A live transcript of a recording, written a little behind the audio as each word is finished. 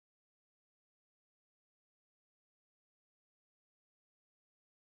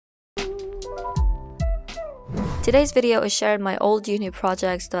Today's video is sharing my old uni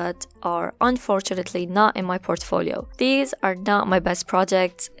projects that are unfortunately not in my portfolio. These are not my best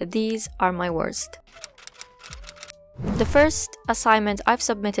projects, these are my worst. The first assignment I've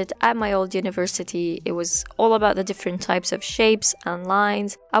submitted at my old university, it was all about the different types of shapes and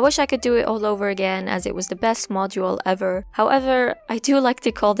lines. I wish I could do it all over again as it was the best module ever. However, I do like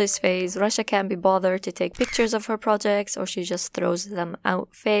to call this phase Russia can't be bothered to take pictures of her projects or she just throws them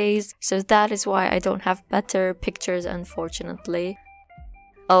out phase. So that is why I don't have better pictures, unfortunately.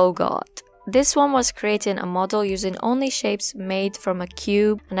 Oh god. This one was creating a model using only shapes made from a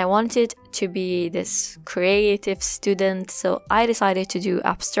cube, and I wanted to be this creative student, so I decided to do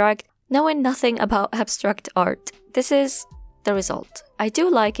abstract, knowing nothing about abstract art. This is the result. I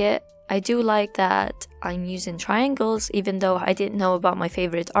do like it. I do like that I'm using triangles, even though I didn't know about my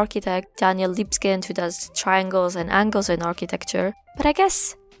favorite architect, Daniel Libeskind, who does triangles and angles in architecture. But I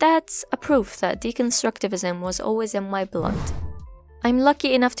guess that's a proof that deconstructivism was always in my blood. I'm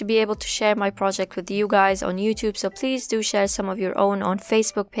lucky enough to be able to share my project with you guys on YouTube, so please do share some of your own on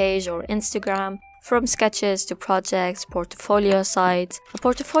Facebook page or Instagram. From sketches to projects, portfolio sites. A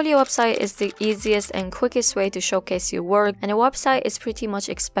portfolio website is the easiest and quickest way to showcase your work, and a website is pretty much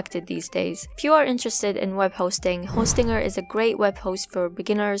expected these days. If you are interested in web hosting, Hostinger is a great web host for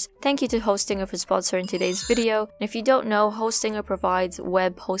beginners. Thank you to Hostinger for sponsoring today's video. And if you don't know, Hostinger provides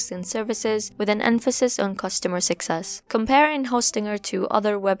web hosting services with an emphasis on customer success. Comparing Hostinger to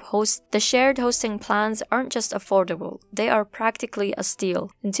other web hosts, the shared hosting plans aren't just affordable, they are practically a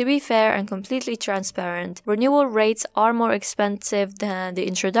steal. And to be fair and completely transparent, renewal rates are more expensive than the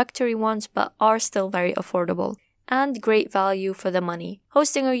introductory ones but are still very affordable and great value for the money.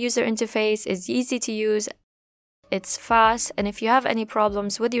 Hostinger user interface is easy to use, it's fast, and if you have any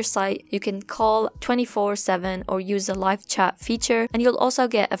problems with your site, you can call 24/7 or use the live chat feature, and you'll also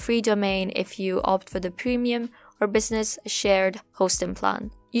get a free domain if you opt for the premium or business shared hosting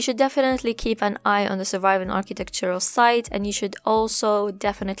plan. You should definitely keep an eye on the Surviving Architectural site, and you should also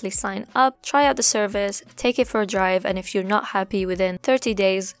definitely sign up, try out the service, take it for a drive, and if you're not happy within 30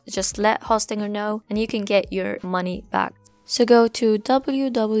 days, just let Hostinger know and you can get your money back. So go to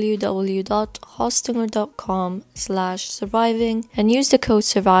www.hostinger.com/surviving and use the code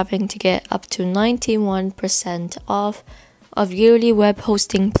surviving to get up to 91% off of yearly web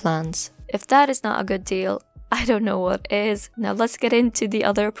hosting plans. If that is not a good deal, I don't know what is. Now let's get into the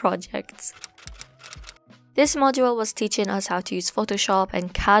other projects. This module was teaching us how to use Photoshop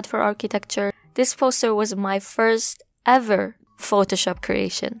and CAD for architecture. This poster was my first ever Photoshop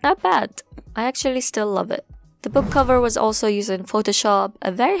creation. Not bad. I actually still love it. The book cover was also using Photoshop.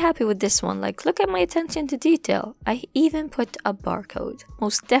 I'm very happy with this one. Like, look at my attention to detail. I even put a barcode.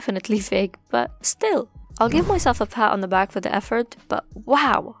 Most definitely fake, but still. I'll give myself a pat on the back for the effort, but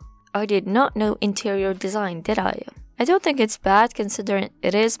wow! I did not know interior design, did I? I don't think it's bad considering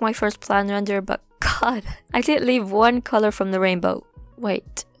it is my first plan render, but god, I did leave one color from the rainbow.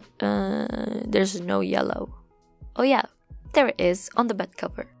 Wait, there's no yellow. Oh yeah, there it is on the bed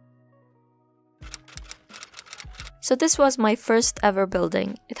cover. So this was my first ever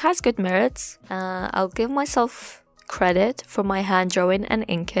building. It has good merits. I'll give myself credit for my hand drawing and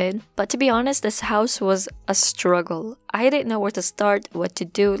inking, but to be honest, this house was a struggle. I didn't know where to start, what to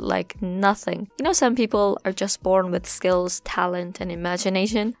do, like nothing. You know, some people are just born with skills, talent, and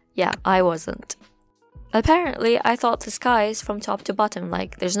imagination. Yeah, I wasn't. Apparently, I thought the sky is from top to bottom,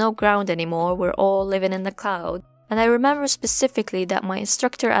 like there's no ground anymore, we're all living in the cloud. And I remember specifically that my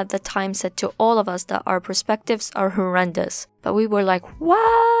instructor at the time said to all of us that our perspectives are horrendous. But we were like,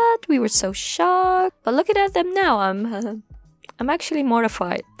 what? We were so shocked. But looking at them now, I'm actually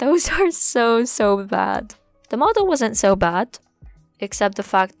mortified. Those are so bad. The model wasn't so bad, except the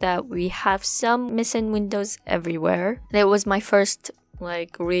fact that we have some missing windows everywhere. And it was my first,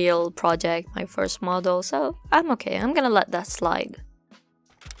 like, real project, my first model, so I'm okay. I'm gonna let that slide.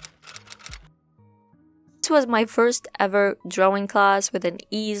 This was my first ever drawing class with an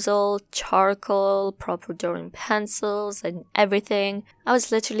easel, charcoal, proper drawing pencils, and everything. I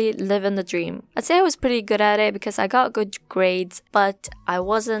was literally living the dream. I'd say I was pretty good at it because I got good grades, but I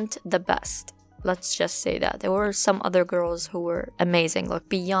wasn't the best. Let's just say that. There were some other girls who were amazing, like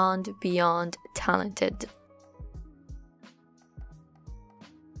beyond talented.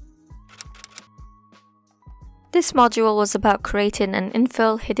 This module was about creating an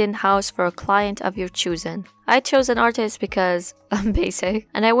infill hidden house for a client of your choosing. I chose an artist because I'm basic,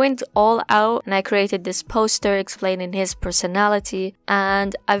 and I went all out and I created this poster explaining his personality,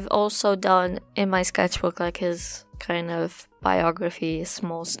 and I've also done in my sketchbook like his kind of biography, a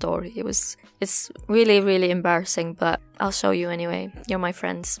small story. It's really embarrassing, but I'll show you anyway. You're my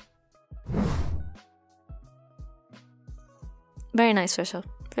friends. Very nice, Risha.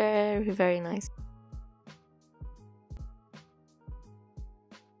 Very nice.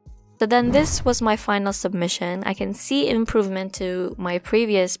 So then this was my final submission. I can see improvement to my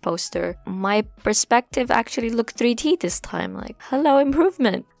previous poster. My perspective actually looked 3D this time, like, hello,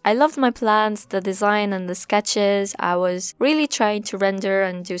 improvement. I loved my plans, the design and the sketches. I was really trying to render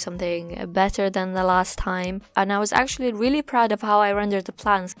and do something better than the last time. And I was actually really proud of how I rendered the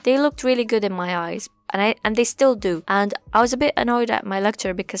plans. They looked really good in my eyes. And they still do. And I was a bit annoyed at my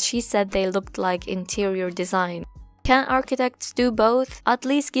lecturer because she said they looked like interior design. Can architects do both? At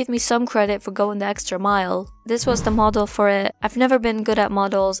least give me some credit for going the extra mile. This was the model for it. I've never been good at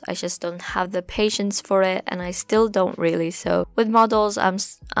models. I just don't have the patience for it, and I still don't really. So with models, I'm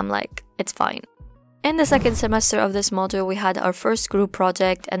like, it's fine. In the second semester of this module, we had our first group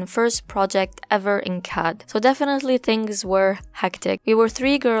project and first project ever in CAD. So definitely things were hectic. We were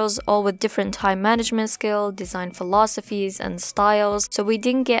 3 girls, all with different time management skill, design philosophies and styles. So we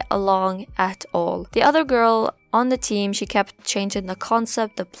didn't get along at all. The other girl on the team, she kept changing the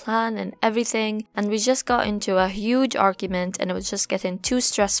concept, the plan and everything. And we just got into a huge argument and it was just getting too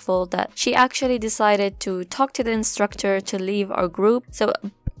stressful that she actually decided to talk to the instructor to leave our group. So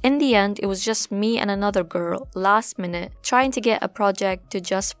in the end, it was just me and another girl, last minute, trying to get a project to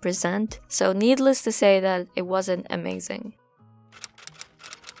just present. So needless to say that it wasn't amazing.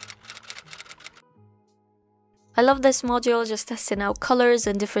 I love this module, just testing out colors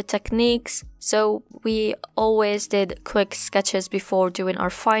and different techniques. So we always did quick sketches before doing our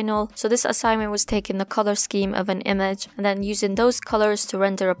final. So this assignment was taking the color scheme of an image and then using those colors to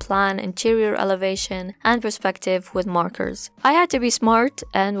render a plan, interior elevation, and perspective with markers. I had to be smart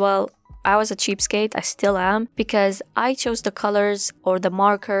and, well, I was a cheapskate, I still am, because I chose the colors or the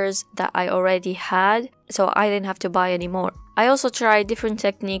markers that I already had, so I didn't have to buy any more. I also tried different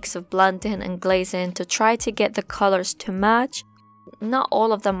techniques of blending and glazing to try to get the colors to match. Not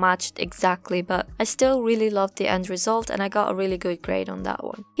all of them matched exactly, but I still really loved the end result and I got a really good grade on that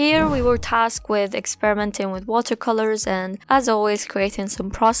one. Here we were tasked with experimenting with watercolors and, as always, creating some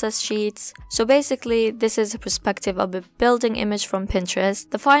process sheets. So basically, this is a perspective of a building image from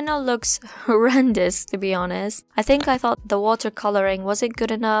Pinterest. The final looks horrendous, to be honest. I think I thought the watercoloring wasn't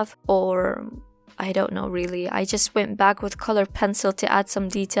good enough, or I don't know really. I just went back with colored pencil to add some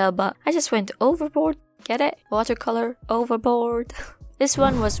detail, but I just went overboard. Get it? Watercolor overboard. This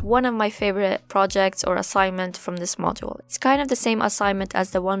one was one of my favorite projects or assignment from this module. It's kind of the same assignment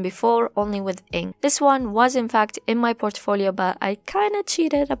as the one before, only with ink. This one was in fact in my portfolio, but I kind of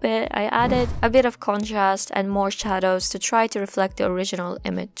cheated a bit. I added a bit of contrast and more shadows to try to reflect the original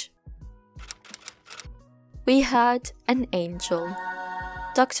image. We had an angel,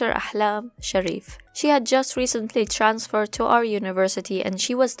 Dr. Ahlam Sharif. She had just recently transferred to our university and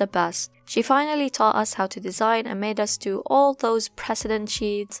she was the best. She finally taught us how to design and made us do all those precedent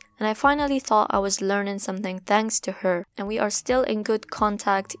sheets, and I finally thought I was learning something thanks to her, and we are still in good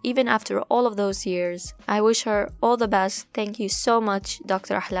contact even after all of those years. I wish her all the best. Thank you so much,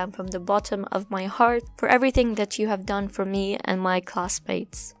 Dr. Ahlam, from the bottom of my heart for everything that you have done for me and my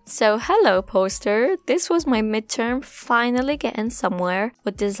classmates. So hello poster, this was my midterm, finally getting somewhere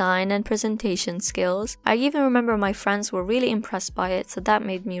with design and presentation skills. I even remember my friends were really impressed by it, so that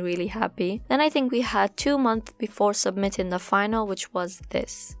made me really happy. Then I think we had 2 months before submitting the final, which was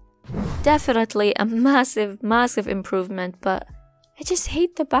this. Definitely a massive improvement, but I just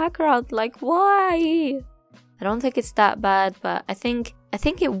hate the background, like why? I don't think it's that bad, but I think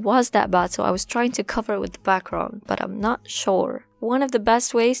it was that bad, so I was trying to cover it with the background, but I'm not sure. One of the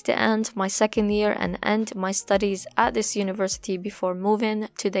best ways to end my second year and end my studies at this university before moving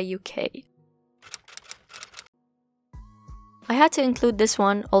to the UK. I had to include this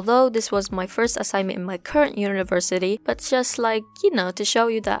one, although this was my first assignment in my current university, but just like, you know, to show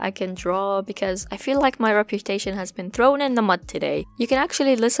you that I can draw, because I feel like my reputation has been thrown in the mud today. You can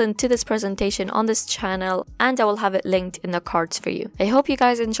actually listen to this presentation on this channel, and I will have it linked in the cards for you. I hope you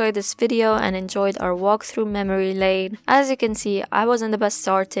guys enjoyed this video and enjoyed our walk through memory lane. As you can see, I wasn't the best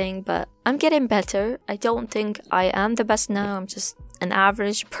starting, but I'm getting better. I don't think I am the best now, I'm just an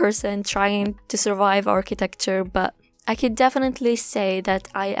average person trying to survive architecture, but I can definitely say that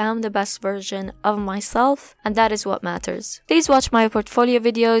I am the best version of myself, and that is what matters. Please watch my portfolio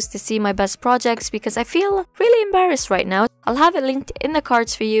videos to see my best projects because I feel really embarrassed right now. I'll have it linked in the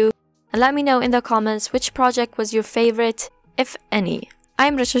cards for you, and let me know in the comments which project was your favorite, if any.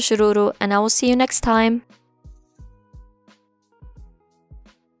 I'm Risha Shururu, and I will see you next time.